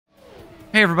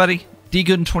Hey everybody,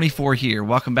 DGooden24 here.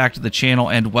 Welcome back to the channel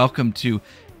and welcome to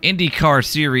IndyCar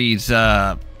Series.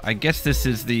 I guess this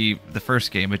is the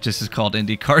first game. It just is called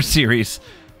IndyCar Series.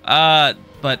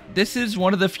 But this is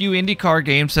one of the few IndyCar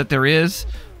games that there is.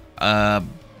 There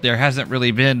hasn't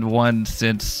really been one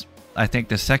since, I think,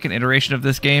 the second iteration of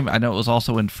this game. I know it was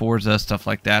also in Forza, stuff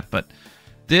like that, but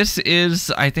this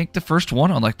is, I think, the first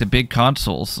one on like the big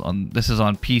consoles. This is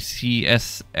on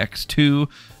PCSX2.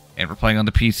 And we're playing on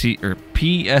the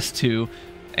PS2,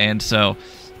 and so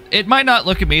it might not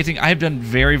look amazing. I've done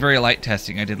very light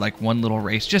testing. I did like one little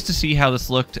race just to see how this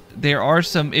looked. There are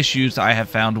some issues I have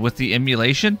found with the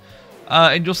emulation,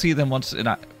 and you'll see them once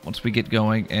we get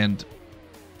going. And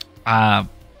I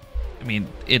mean,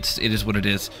 it is what it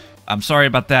is. I'm sorry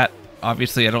about that.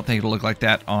 Obviously, I don't think it'll look like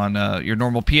that on your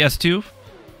normal PS2.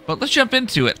 But let's jump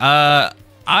into it.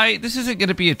 This isn't going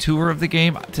to be a tour of the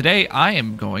game. Today, I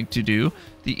am going to do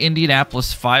the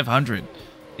Indianapolis 500.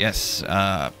 Yes,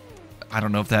 I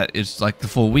don't know if that is like the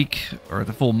full week or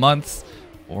the full month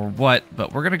or what,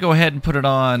 but we're going to go ahead and put it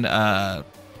on, well,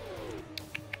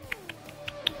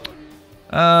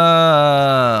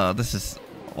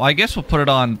 I guess we'll put it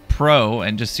on Pro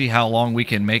and just see how long we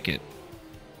can make it.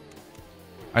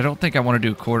 I don't think I want to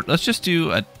do a quarter. Let's just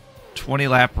do a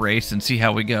 20-lap race and see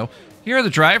how we go. Here are the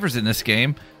drivers in this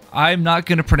game. I'm not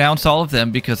going to pronounce all of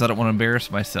them because I don't want to embarrass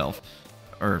myself.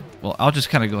 Or, well, I'll just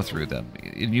kind of go through them.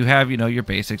 You have, you know, your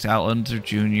basics. Outlander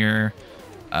Jr.,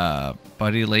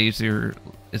 Buddy Laser.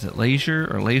 Is it Laser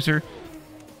or Laser?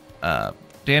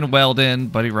 Dan Weldon,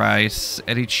 Buddy Rice,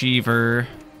 Eddie Cheever,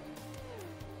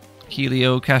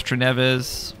 Helio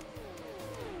Castroneves,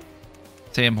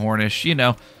 Sam Hornish. You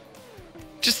know,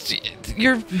 just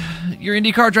your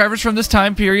IndyCar drivers from this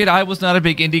time period. I was not a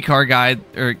big IndyCar guy,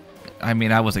 or I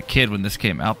mean, I was a kid when this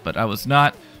came out, but I was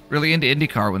not really into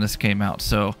IndyCar when this came out,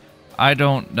 so I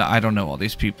don't know all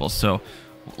these people. So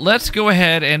let's go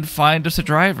ahead and find us a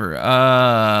driver.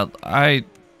 I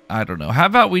don't know. How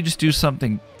about we just do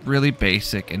something really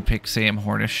basic and pick Sam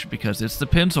Hornish because it's the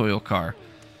Pennzoil car.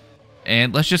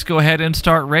 And let's just go ahead and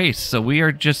start race. So we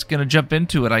are just gonna jump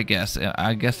into it, I guess.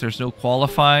 I guess there's no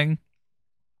qualifying.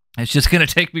 It's just gonna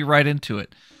take me right into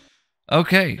it.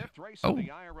 Okay. Oh.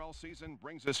 Season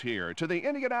brings us here to the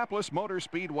Indianapolis Motor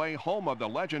Speedway, home of the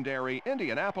legendary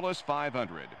Indianapolis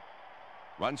 500.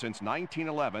 Run since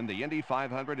 1911, the Indy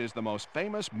 500 is the most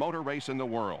famous motor race in the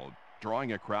world,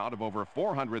 drawing a crowd of over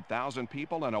 400,000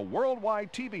 people and a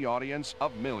worldwide TV audience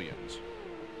of millions.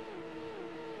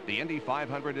 The Indy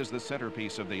 500 is the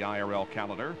centerpiece of the IRL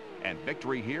calendar, and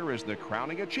victory here is the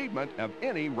crowning achievement of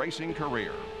any racing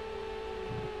career.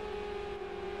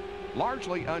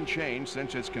 Largely unchanged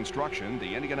since its construction,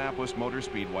 the Indianapolis Motor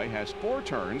Speedway has 4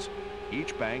 turns,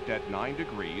 each banked at 9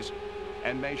 degrees,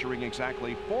 and measuring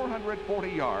exactly 440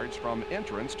 yards from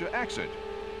entrance to exit.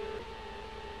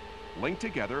 Linked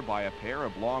together by a pair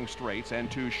of long straights and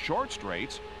 2 short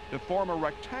straights to form a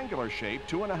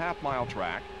rectangular-shaped 2.5-mile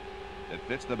track that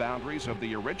fits the boundaries of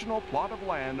the original plot of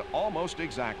land almost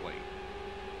exactly.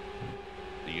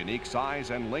 The unique size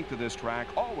and length of this track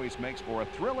always makes for a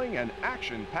thrilling and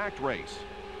action-packed race.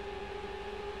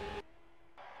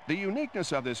 The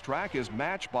uniqueness of this track is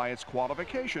matched by its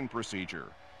qualification procedure,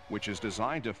 which is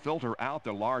designed to filter out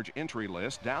the large entry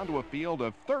list down to a field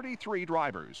of 33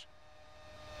 drivers.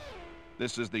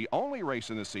 This is the only race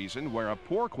in the season where a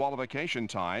poor qualification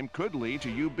time could lead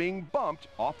to you being bumped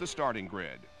off the starting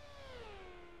grid.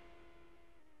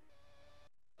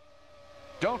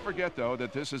 Don't forget, though,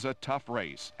 that this is a tough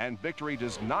race, and victory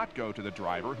does not go to the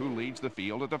driver who leads the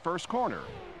field at the first corner,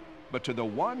 but to the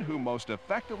one who most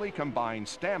effectively combines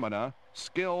stamina,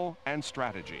 skill, and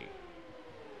strategy.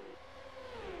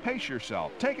 Pace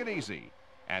yourself, take it easy,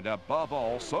 and above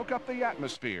all, soak up the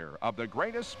atmosphere of the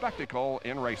greatest spectacle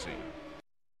in racing.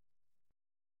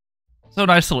 So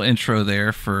nice little intro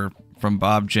there from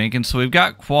Bob Jenkins. So we've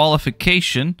got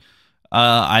qualification.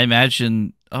 I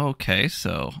imagine, okay,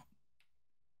 so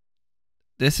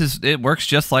it works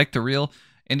just like the real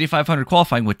Indy 500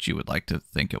 qualifying, which you would like to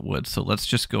think it would. So let's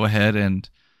just go ahead and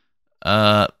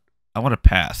I want to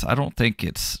pass. I don't think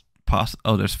it's possible.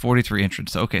 Oh, there's 43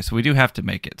 entrants. Okay, so we do have to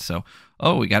make it. So,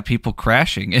 oh, we got people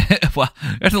crashing. Well,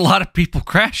 there's a lot of people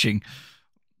crashing.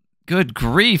 Good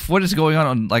grief. What is going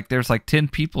on? Like, there's like 10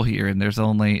 people here and there's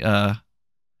only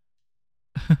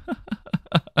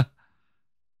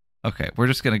okay, we're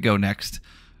just going to go next.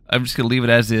 I'm just going to leave it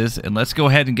as is, and let's go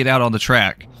ahead and get out on the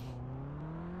track.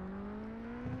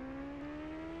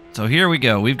 So here we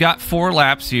go. We've got 4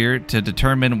 laps here to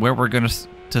determine where we're going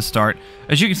to start.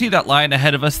 As you can see, that line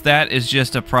ahead of us, that is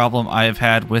just a problem I have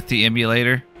had with the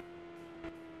emulator.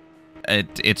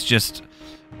 It's just,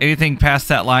 anything past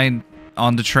that line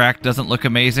on the track doesn't look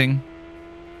amazing.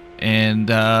 And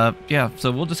yeah,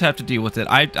 so we'll just have to deal with it.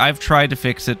 I've tried to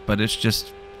fix it, but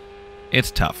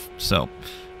it's tough. So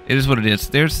it is what it is.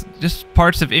 There's just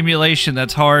parts of emulation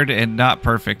that's hard and not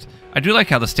perfect. I do like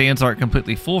how the stands aren't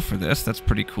completely full for this. That's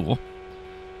pretty cool.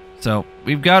 So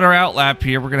we've got our out lap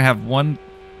here. We're going to have one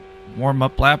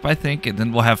warm-up lap, I think, and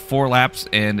then we'll have 4 laps,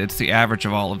 and it's the average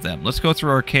of all of them. Let's go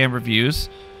through our cam reviews.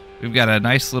 We've got a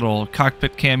nice little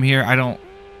cockpit cam here. I don't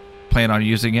plan on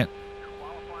using it.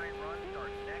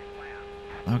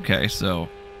 Okay, so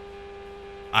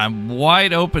I'm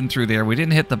wide open through there. We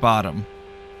didn't hit the bottom.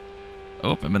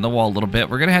 Oh, I'm in the wall a little bit.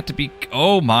 We're going to have to be...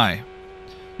 Oh, my.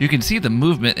 You can see the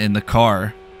movement in the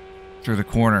car through the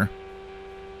corner.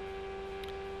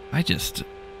 I just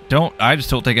don't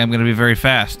think I'm going to be very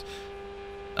fast.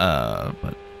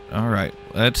 But all right,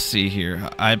 let's see here.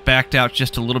 I backed out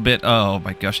just a little bit. Oh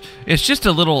my gosh. It's just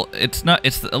a little, it's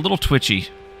a little twitchy.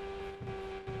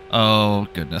 Oh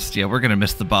goodness. Yeah, we're going to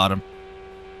miss the bottom.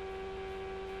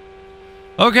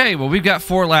 Okay, well, we've got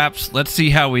 4 laps. Let's see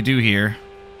how we do here.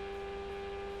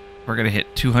 We're going to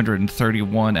hit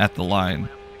 231 at the line.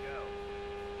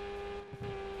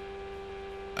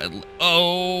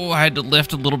 I had to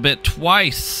lift a little bit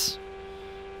twice.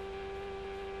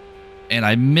 And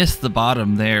I missed the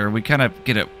bottom there. We kind of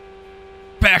get it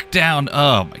back down.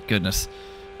 Oh, my goodness.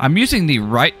 I'm using the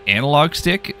right analog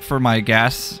stick for my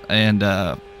gas and,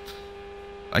 I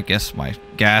guess my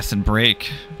gas and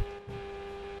brake.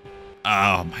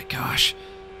 Oh, my gosh.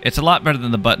 It's a lot better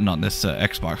than the button on this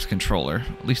Xbox controller.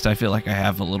 At least I feel like I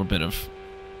have a little bit of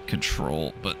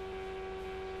control, but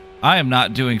I am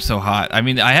not doing so hot. I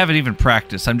mean, I haven't even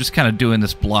practiced. I'm just kind of doing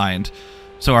this blind.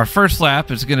 So our first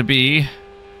lap is going to be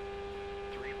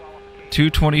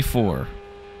 224.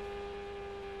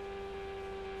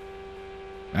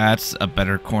 That's a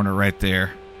better corner right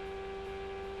there.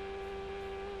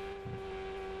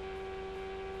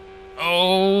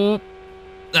 Oh,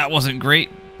 that wasn't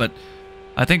great, but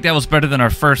I think that was better than our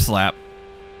first lap.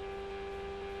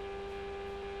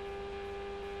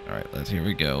 All right, here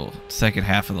we go. Second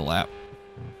half of the lap.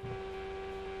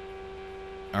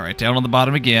 All right, down on the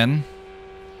bottom again.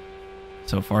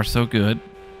 So far, so good.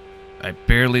 I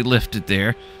barely lifted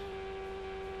there.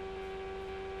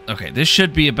 Okay, this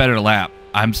should be a better lap.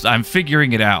 I'm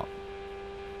figuring it out.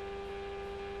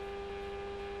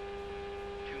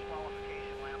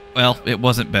 Well, it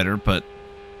wasn't better, but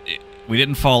we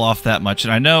didn't fall off that much,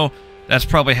 and I know that's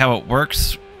probably how it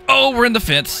works. Oh, we're in the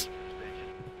fence.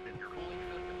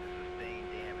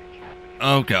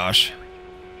 Oh gosh,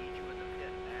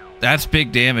 that's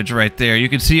big damage right there. You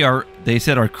can see they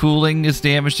said our cooling is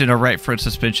damaged in our right front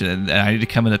suspension, and I need to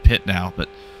come in the pit now, but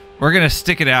we're gonna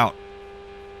stick it out.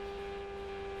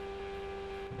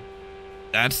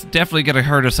 That's definitely gonna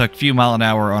hurt us a few miles an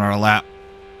hour on our lap.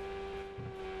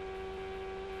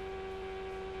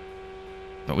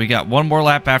 But we got one more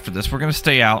lap after this. We're gonna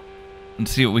stay out and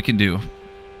see what we can do.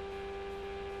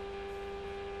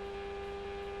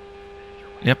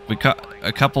 Yep, we cut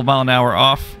a couple mile an hour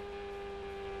off.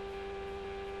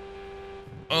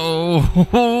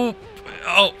 Oh,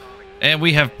 oh, and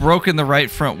we have broken the right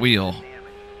front wheel.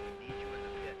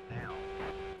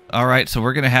 All right, so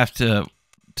we're gonna have to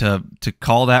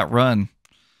call that run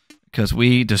because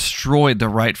we destroyed the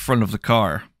right front of the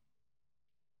car.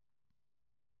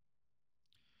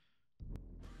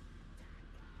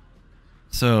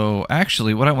 So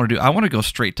actually, what I want to do, I want to go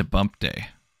straight to bump day.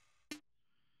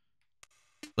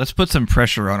 Let's put some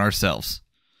pressure on ourselves.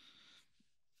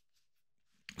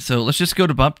 So let's just go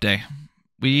to bump day.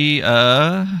 We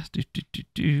let's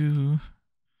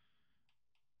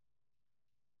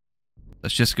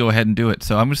just go ahead and do it.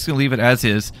 So I'm just gonna leave it as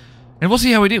is, and we'll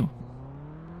see how we do.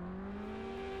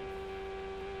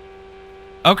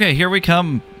 Okay, here we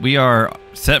come. We are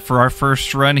set for our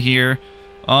first run here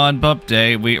on bump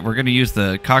day. We're gonna use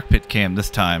the cockpit cam this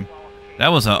time. That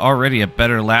was already a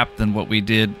better lap than what we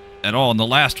did at all. In the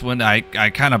last one, I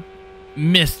kind of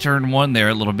missed turn 1 there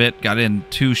a little bit, got in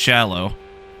too shallow.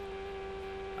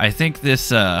 I think this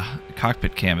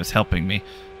cockpit cam is helping me,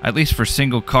 at least for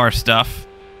single car stuff.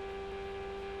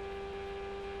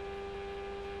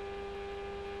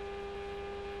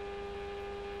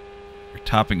 We're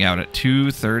topping out at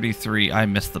 233. I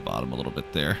missed the bottom a little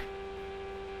bit there.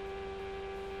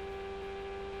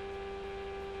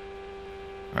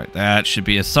 All right, that should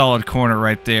be a solid corner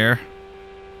right there.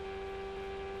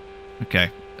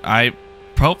 Okay,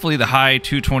 hopefully the high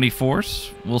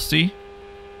 224s, we'll see.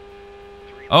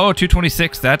 Oh,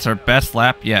 226, that's our best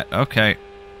lap yet. Okay.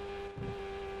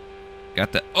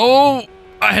 Got that. Oh,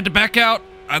 I had to back out.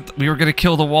 We were going to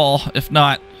kill the wall, if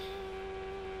not.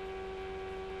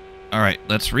 All right,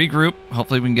 let's regroup.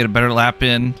 Hopefully we can get a better lap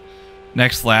in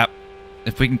next lap.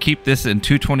 If we can keep this in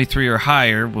 2:23 or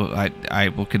higher, I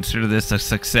will consider this a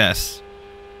success.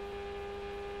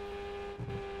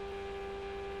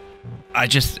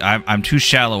 I'm too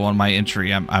shallow on my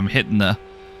entry. I'm hitting the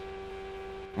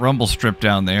rumble strip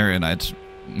down there, and it's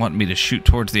wanting me to shoot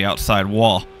towards the outside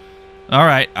wall. All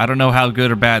right, I don't know how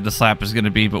good or bad this lap is going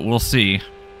to be, but we'll see.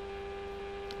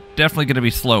 Definitely going to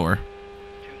be slower.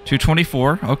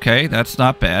 2:24. Okay, that's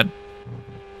not bad.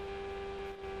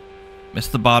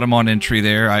 Missed the bottom on entry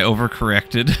there. I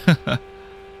overcorrected.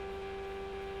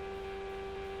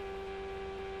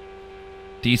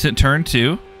 Decent turn,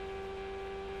 too.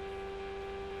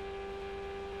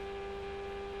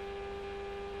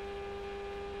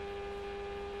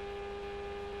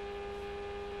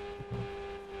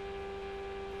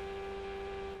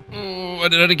 Oh, I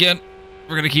did it again.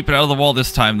 We're going to keep it out of the wall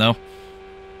this time, though.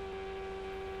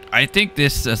 I think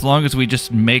this, as long as we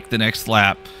just make the next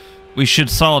lap, we should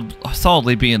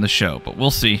solidly be in the show, but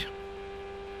we'll see.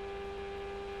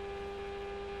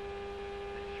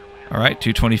 All right,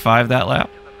 2:25 that lap.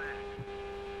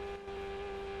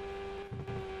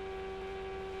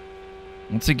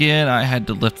 Once again, I had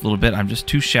to lift a little bit. I'm just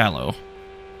too shallow.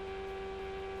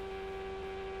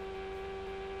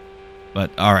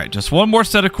 But, all right, just one more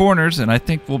set of corners, and I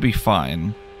think we'll be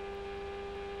fine.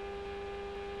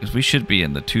 Because we should be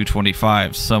in the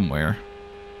 2:25 somewhere.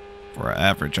 For our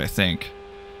average, I think.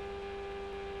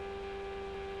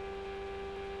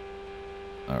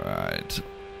 Alright.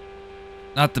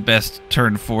 Not the best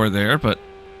turn 4 there, but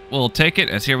we'll take it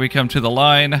as here we come to the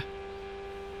line.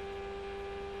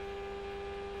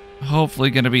 Hopefully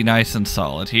going to be nice and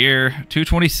solid here.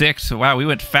 2:26. Wow, we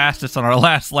went fastest on our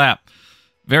last lap.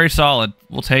 Very solid.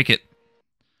 We'll take it.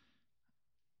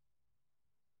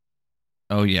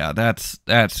 Oh yeah, that's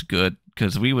good,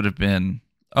 because we would have been...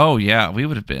 Oh, yeah, we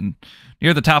would have been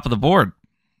near the top of the board.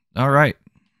 All right.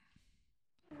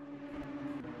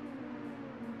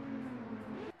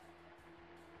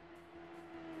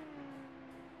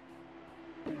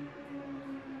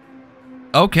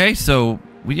 Okay, so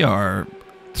we are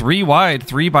 3 wide,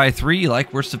 3 by 3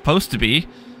 like we're supposed to be.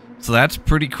 So that's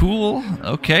pretty cool.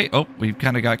 Okay. Oh, we've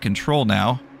kind of got control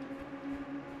now.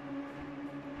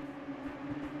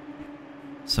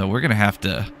 So we're going to have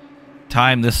to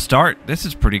time this start. This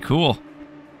is pretty cool.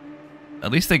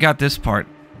 At least they got this part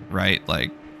right.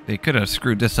 Like, they could have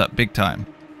screwed this up big time.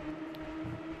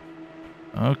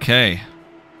 Okay.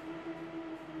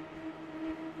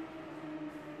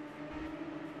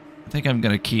 I think I'm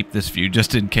going to keep this view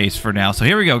just in case for now. So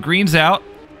here we go. Green's out.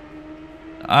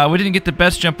 We didn't get the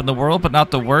best jump in the world, but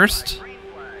not the worst.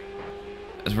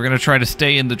 As we're going to try to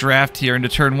stay in the draft here into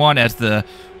turn 1 as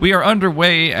we are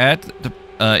underway at the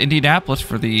Indianapolis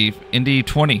for the Indy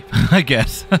 20, I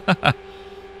guess.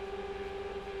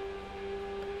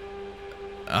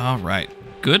 All right.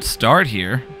 Good start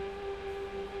here.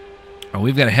 Oh,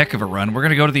 we've got a heck of a run. We're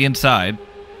going to go to the inside.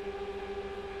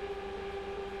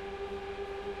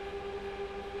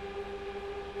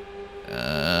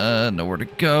 Nowhere to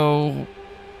go.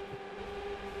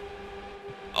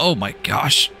 Oh my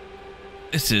gosh.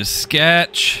 This is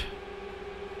sketch.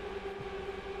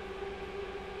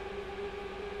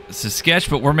 This is sketch,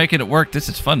 but we're making it work. This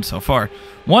is fun so far.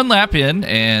 1 lap in,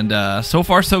 and so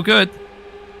far so good.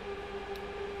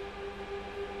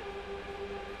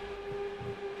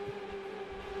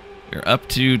 We're up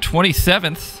to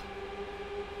 27th.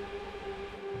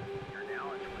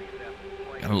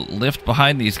 Got a lift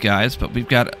behind these guys, but we've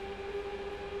got...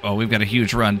 Oh, we've got a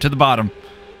huge run to the bottom.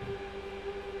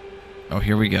 Oh,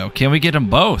 here we go. Can we get them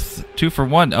both? 2 for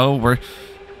 1. Oh,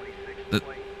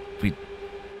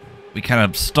 we kind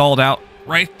of stalled out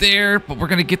right there, but we're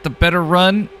going to get the better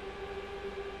run.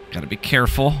 Got to be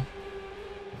careful.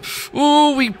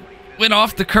 Ooh, we went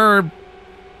off the curb.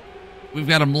 We've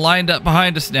got them lined up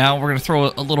behind us now. We're going to throw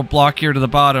a little block here to the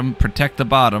bottom, protect the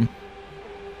bottom.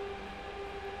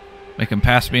 Make them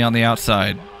pass me on the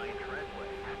outside.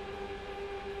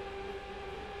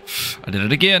 I did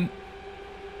it again.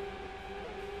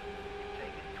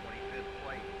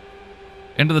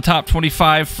 Into the top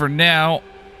 25 for now.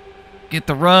 Get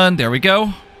the run. There we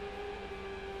go.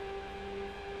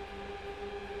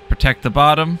 Protect the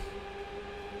bottom.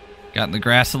 Got in the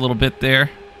grass a little bit there.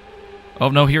 Oh,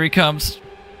 no, here he comes.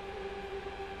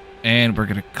 And we're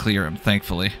going to clear him,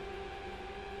 thankfully.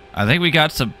 I think we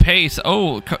got some pace.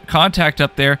 Oh, contact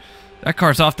up there. That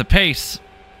car's off the pace.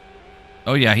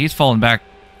 Oh, yeah, he's falling back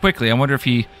quickly. I wonder if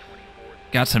he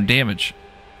got some damage.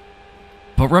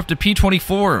 But we're up to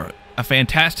P24. A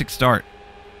fantastic start.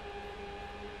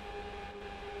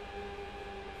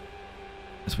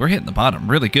 Because we're hitting the bottom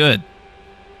really good.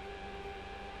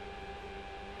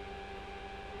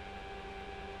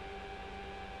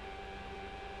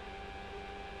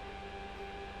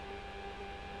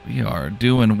 We are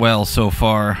doing well so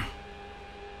far.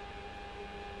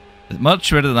 It's much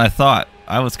better than I thought.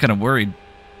 I was kind of worried,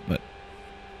 but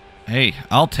hey,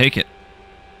 I'll take it.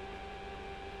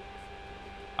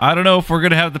 I don't know if we're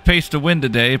going to have the pace to win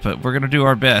today, but we're going to do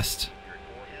our best.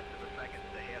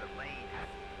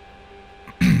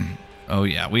 Oh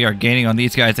yeah, we are gaining on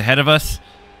these guys ahead of us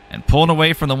and pulling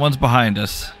away from the ones behind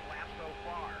us.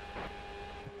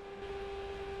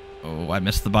 Oh, I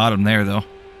missed the bottom there, though.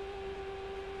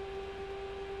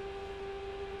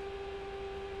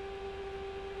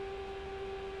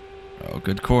 Oh,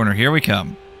 good corner. Here we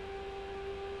come.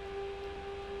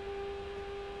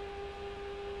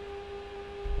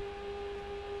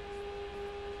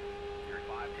 You're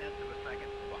 0.5 of a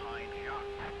second behind Jacques.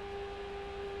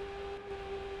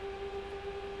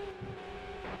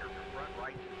 Your front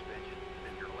right suspension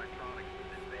and your electronics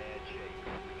is in bad shape.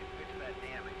 We can fix that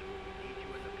damage, but we need you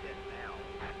in the pit now.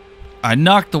 I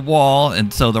knocked the wall,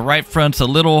 and so the right front's a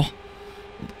little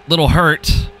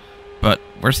hurt, but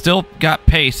we're still got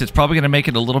pace. It's probably going to make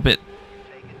it a little bit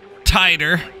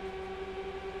tighter.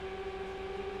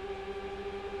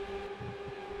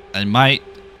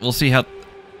 We'll see how.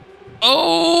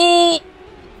 Oh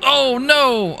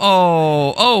no!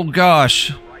 Oh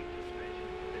gosh!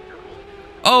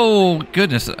 Oh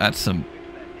goodness, that's some.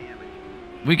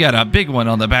 We got a big one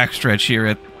on the backstretch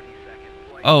here.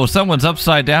 Oh, someone's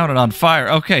upside down and on fire.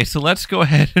 Okay, so let's go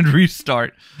ahead and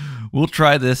restart. We'll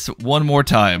try this one more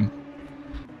time.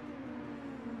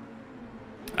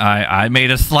 I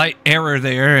made a slight error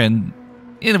there, and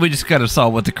we just kind of saw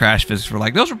what the crash physics were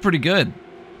like. Those were pretty good.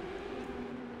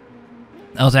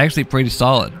 That was actually pretty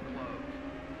solid.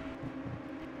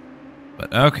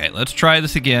 But okay, let's try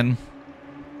this again.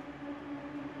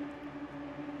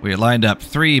 We are lined up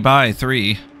 3 by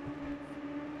 3.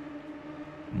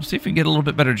 We'll see if we can get a little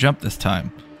bit better jump this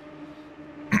time.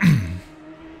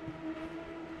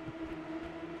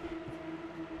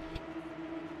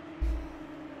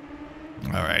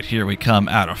 All right, here we come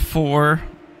out of 4.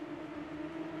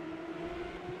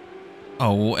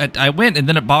 Oh, I went and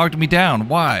then it bogged me down.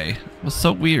 Why? It was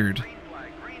so weird.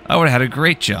 I would have had a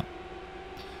great jump.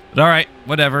 But all right,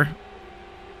 whatever.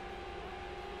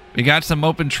 We got some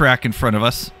open track in front of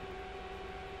us.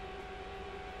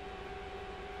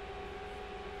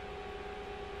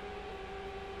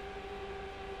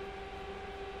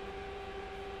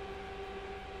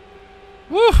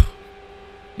 Woo!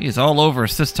 He's all over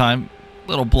us this time.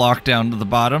 Little block down to the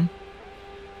bottom.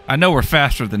 I know we're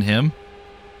faster than him.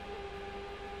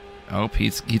 Oh,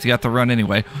 he's got the run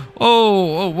anyway.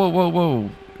 Oh, whoa.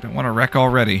 Don't want to wreck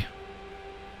already.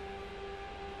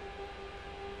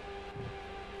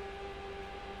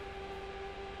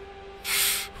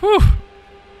 Whew.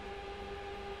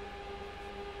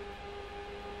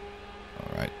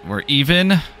 All right, we're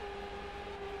even.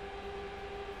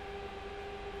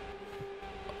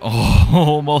 Oh,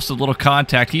 almost a little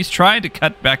contact. He's trying to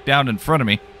cut back down in front of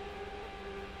me.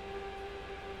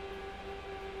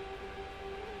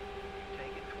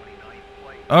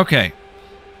 Okay.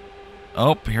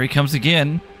 Oh, here he comes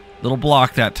again. Little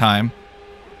block that time.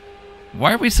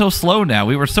 Why are we so slow now?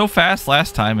 We were so fast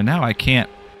last time, and now I can't.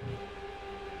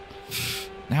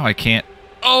 Now I can't.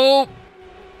 Oh!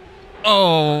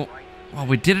 Oh! Well,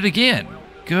 we did it again.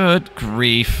 Good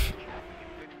grief.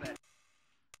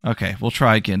 Okay, we'll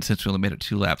try again since we only made it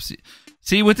 2 laps.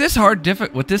 See, with this hard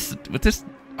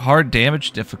hard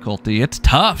damage difficulty, it's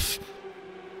tough.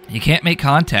 You can't make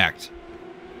contact.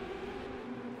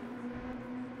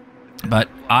 But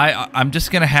I'm just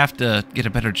gonna have to get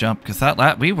a better jump because that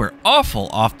lap we were awful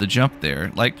off the jump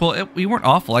there. Like, well, we weren't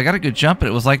awful. I got a good jump, but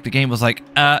it was like the game was like,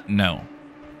 no.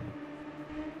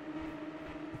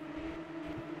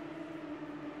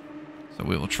 So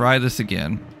we will try this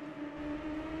again.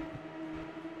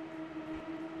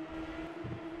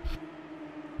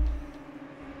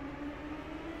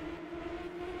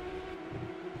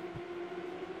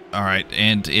 All right,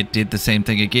 and it did the same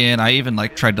thing again. I even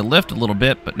like tried to lift a little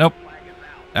bit, but nope.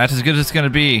 That's as good as it's gonna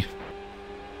be.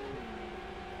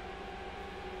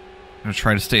 I'm gonna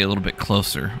try to stay a little bit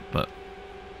closer, but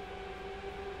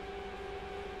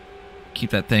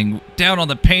keep that thing down on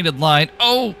the painted line.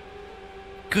 Oh,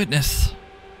 goodness.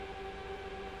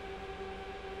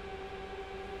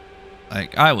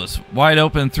 Like, I was wide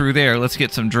open through there. Let's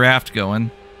get some draft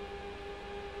going.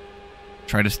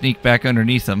 Try to sneak back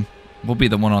underneath them. We'll be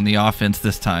the one on the offense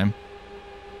this time.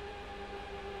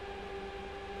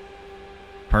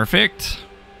 Perfect.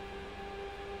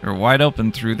 We're wide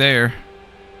open through there.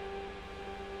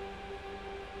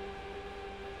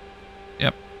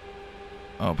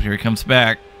 Oh, but here he comes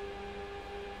back.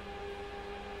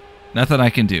 Nothing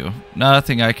I can do.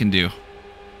 Nothing I can do.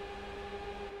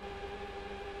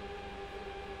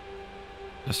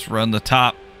 Just run the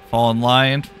top. Fall in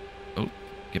line. Oh,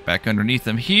 get back underneath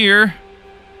him here.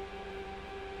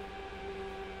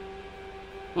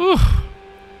 Whew.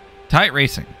 Tight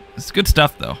racing. It's good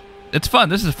stuff, though. It's fun.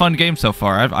 This is a fun game so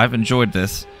far. I've enjoyed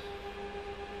this.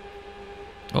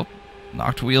 Oh,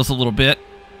 knocked wheels a little bit.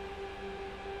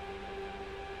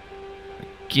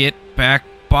 Get back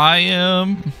by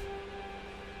him.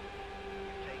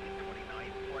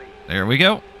 There we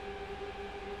go.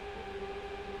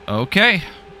 Okay.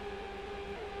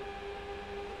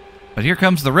 But here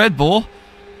comes the Red Bull.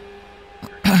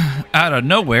 Out of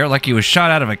nowhere, like he was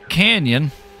shot out of a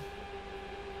canyon.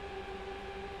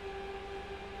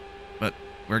 But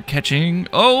we're catching...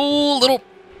 Oh, little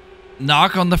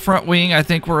knock on the front wing. I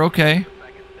think we're okay.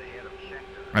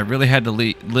 I really had to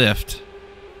lift.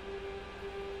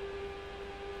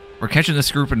 We're catching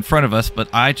this group in front of us,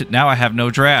 but now I have no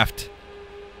draft.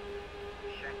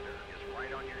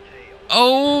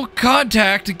 Oh,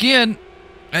 contact again.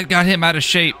 That got him out of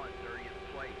shape.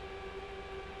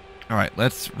 All right,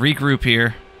 let's regroup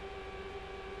here.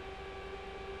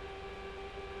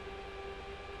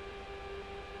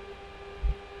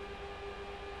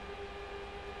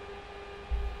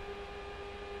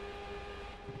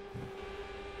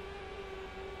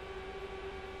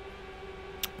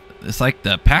 It's like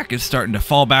the pack is starting to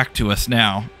fall back to us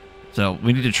now. So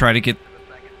we need to try to get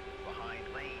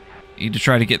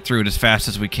through it as fast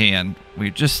as we can. We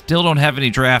just still don't have any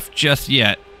draft just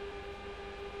yet.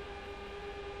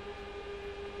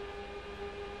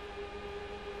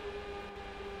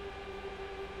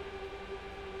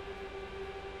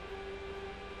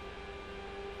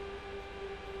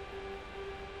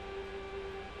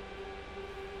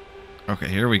 Okay,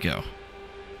 here we go.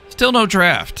 Still no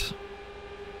draft.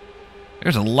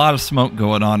 There's a lot of smoke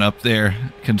going on up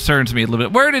there. Concerns me a little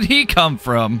bit. Where did he come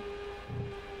from?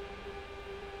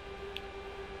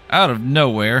 Out of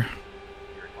nowhere.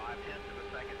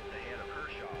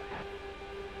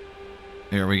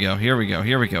 Here we go, here we go,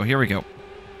 here we go, here we go.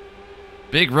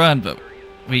 Big run, but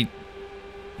we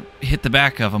hit the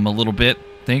back of him a little bit.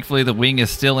 Thankfully, the wing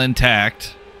is still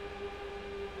intact.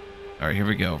 All right, here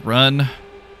we go. Run.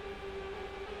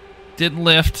 Didn't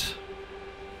lift.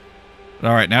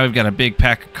 All right, now we've got a big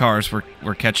pack of cars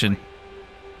we're catching.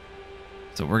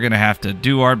 So we're going to have to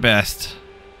do our best.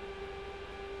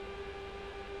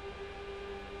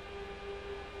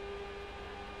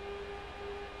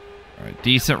 All right,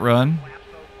 decent run.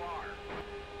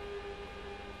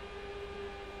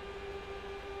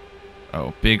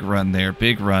 Oh, big run there,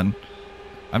 big run.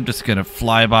 I'm just going to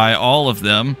fly by all of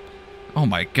them. Oh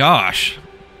my gosh.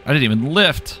 I didn't even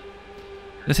lift.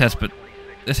 This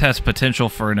has potential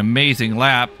for an amazing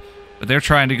lap, but they're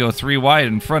trying to go 3 wide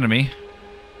in front of me.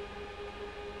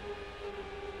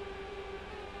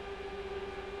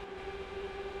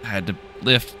 I had to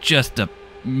lift just a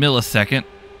millisecond.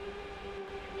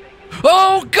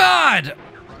 Oh God!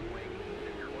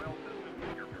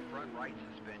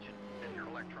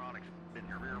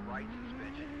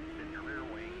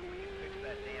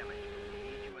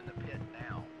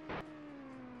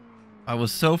 I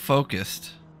was so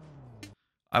focused.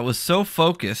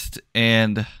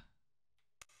 And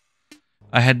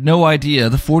I had no idea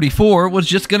the 44 was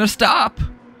just gonna stop.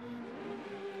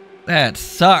 That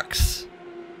sucks.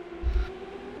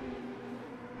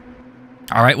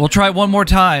 All right, we'll try one more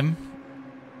time.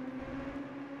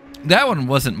 That one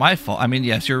wasn't my fault. I mean,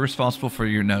 yes, you're responsible for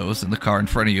your nose and the car in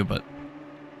front of you, but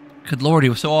good Lord, he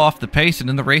was so off the pace and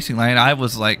in the racing lane, I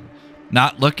was like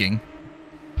not looking.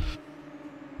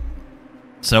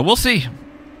 So we'll see.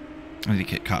 I need to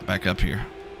get caught back up here.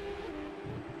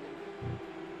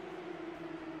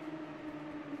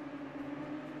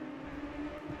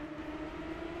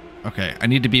 Okay, I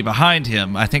need to be behind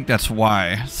him. I think that's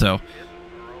why. So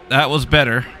that was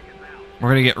better. We're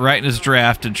going to get right in his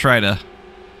draft and try to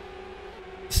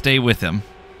stay with him.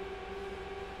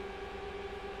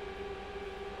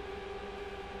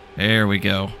 There we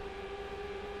go.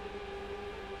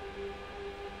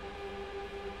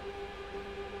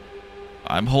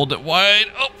 I'm holding it wide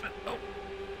open. Oh,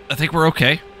 I think we're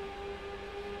okay.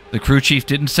 The crew chief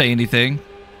didn't say anything.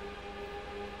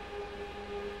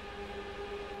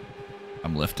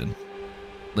 I'm lifting.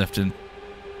 Lifting.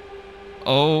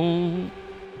 Oh.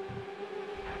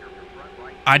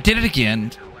 I did it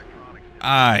again.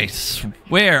 I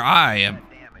swear I am.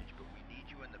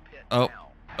 Oh.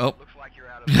 Oh.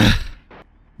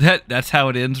 That's how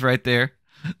it ends right there.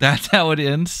 That's how it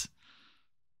ends.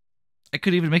 I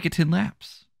couldn't even make it 10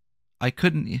 laps. I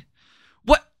couldn't.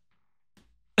 What?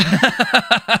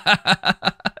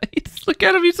 Look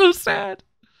at him. He's so sad.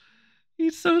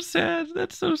 He's so sad.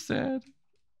 That's so sad.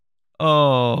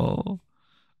 Oh.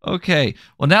 Okay.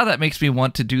 Well, now that makes me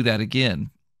want to do that again.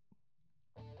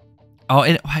 Oh,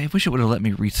 and I wish it would have let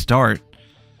me restart.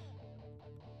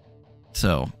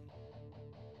 So.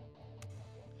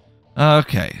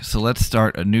 Okay. So let's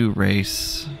start a new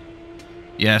race.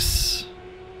 Yes.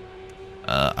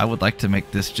 I would like to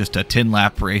make this just a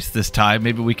 10-lap race this time.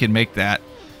 Maybe we can make that.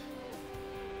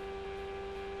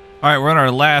 All right, we're on our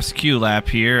last Q lap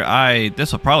here.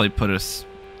 This will probably put us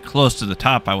close to the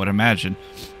top, I would imagine.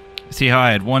 See how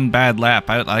I had one bad lap?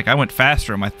 I went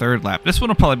faster on my third lap. This one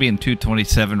will probably be in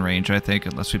 227 range, I think,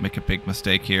 unless we make a big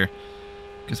mistake here.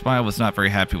 Because I was not very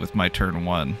happy with my turn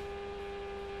 1.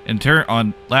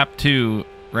 On lap 2,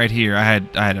 right here, I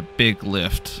had a big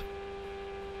lift.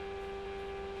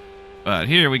 But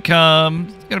here we come.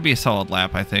 It's going to be a solid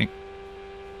lap, I think.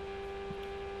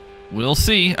 We'll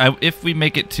see. If we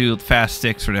make it to fast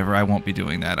 6 or whatever, I won't be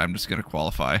doing that. I'm just going to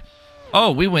qualify.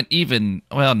 Oh, we went even...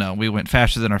 Well, no, we went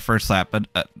faster than our first lap. But,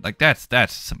 like,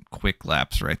 that's some quick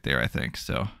laps right there, I think.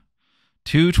 So,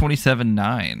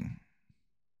 2:27.9.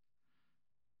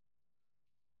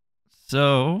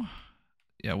 So,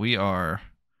 yeah, we are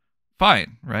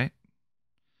fine, right?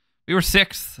 We were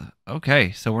 6th.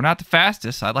 Okay, so we're not the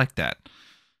fastest. I like that.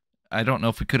 I don't know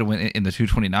if we could have went in the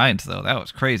 229s, though. That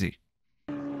was crazy.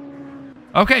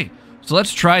 Okay, so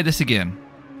let's try this again.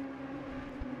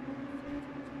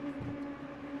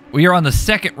 We are on the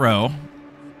second row.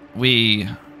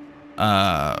 I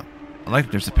like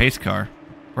that there's a pace car.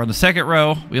 We're on the second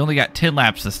row. We only got 10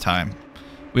 laps this time.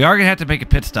 We are going to have to make a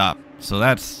pit stop, so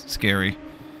that's scary.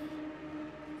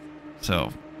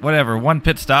 So, whatever. One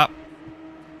pit stop.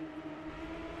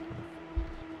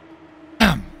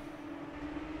 All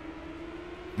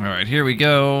right, here we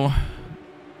go.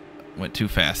 Went too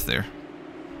fast there.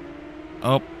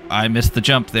 Oh, I missed the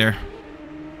jump there.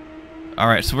 All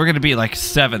right, so we're going to be like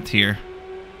 7th here.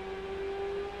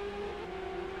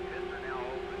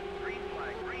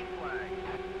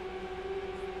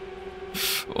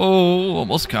 Oh,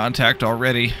 almost contact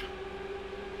already.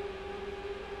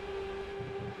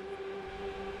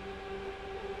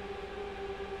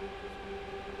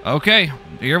 Okay,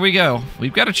 here we go.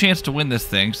 We've got a chance to win this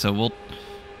thing, so we'll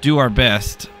do our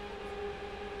best.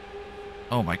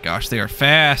 Oh my gosh, they are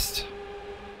fast.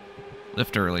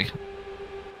 Lift early.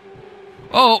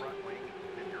 Oh!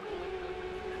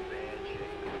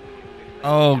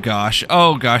 Oh gosh,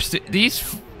 oh gosh.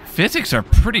 These physics are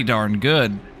pretty darn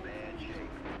good.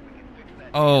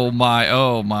 Oh my,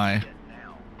 oh my.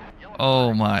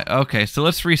 Oh my. Okay, so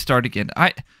let's restart again.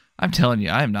 I'm telling you,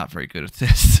 I am not very good at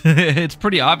this. It's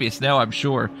pretty obvious now, I'm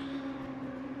sure.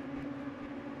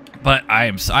 But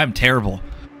I'm terrible.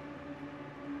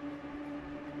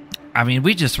 I mean,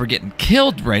 we just were getting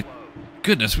killed right...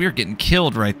 Goodness, we were getting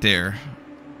killed right there.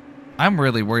 I'm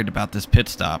really worried about this pit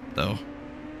stop, though.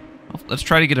 Let's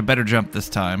try to get a better jump this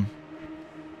time.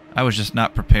 I was just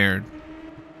not prepared.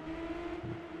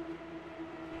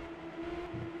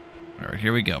 Alright,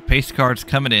 here we go. Pace car's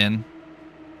coming in.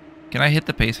 Can I hit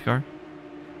the pace car?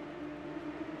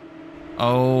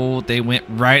 Oh, they went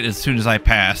right as soon as I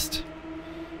passed.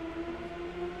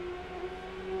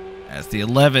 As the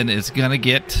 11 is gonna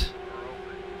get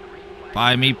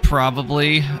by me,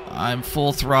 probably. I'm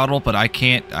full throttle, but I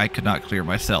could not clear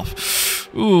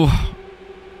myself. Ooh.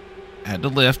 Had to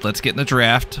lift. Let's get in the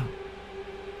draft.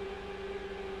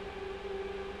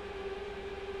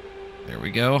 There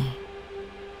we go.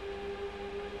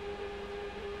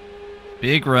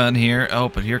 Big run here. Oh,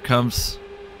 but here comes...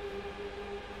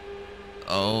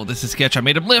 Oh, this is sketch. I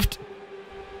made him lift.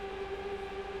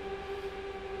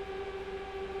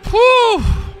 Whew!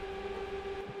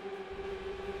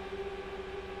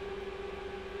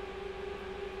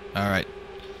 Alright.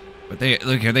 But they...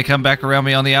 Look here, they come back around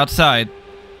me on the outside.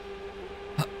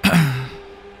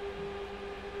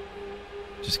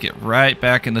 Just get right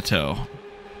back in the toe.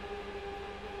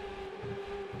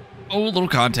 Oh, a little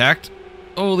contact.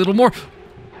 Oh, a little more.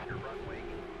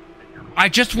 I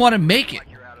just want to make it.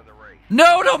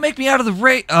 No, don't make me out of the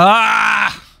race.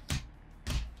 Ah!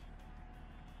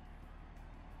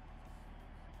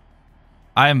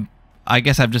 I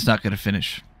guess I'm just not going to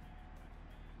finish.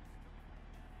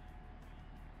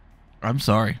 I'm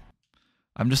sorry.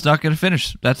 I'm just not going to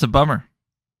finish. That's a bummer.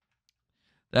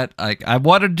 That I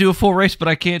wanted to do a full race, but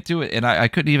I can't do it, and I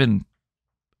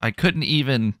couldn't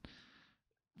even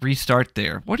restart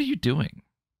there. What are you doing,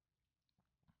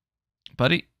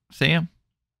 buddy? Sam?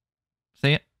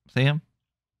 Sam?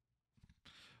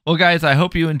 Well, guys, I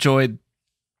hope you enjoyed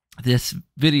this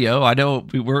video. I know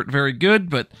we weren't very good,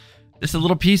 but this is a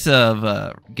little piece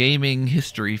of gaming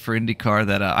history for IndyCar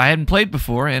that I hadn't played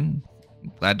before, and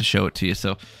I'm glad to show it to you.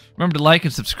 So remember to like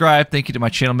and subscribe. Thank you to my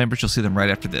channel members. You'll see them right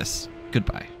after this.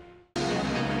 Goodbye.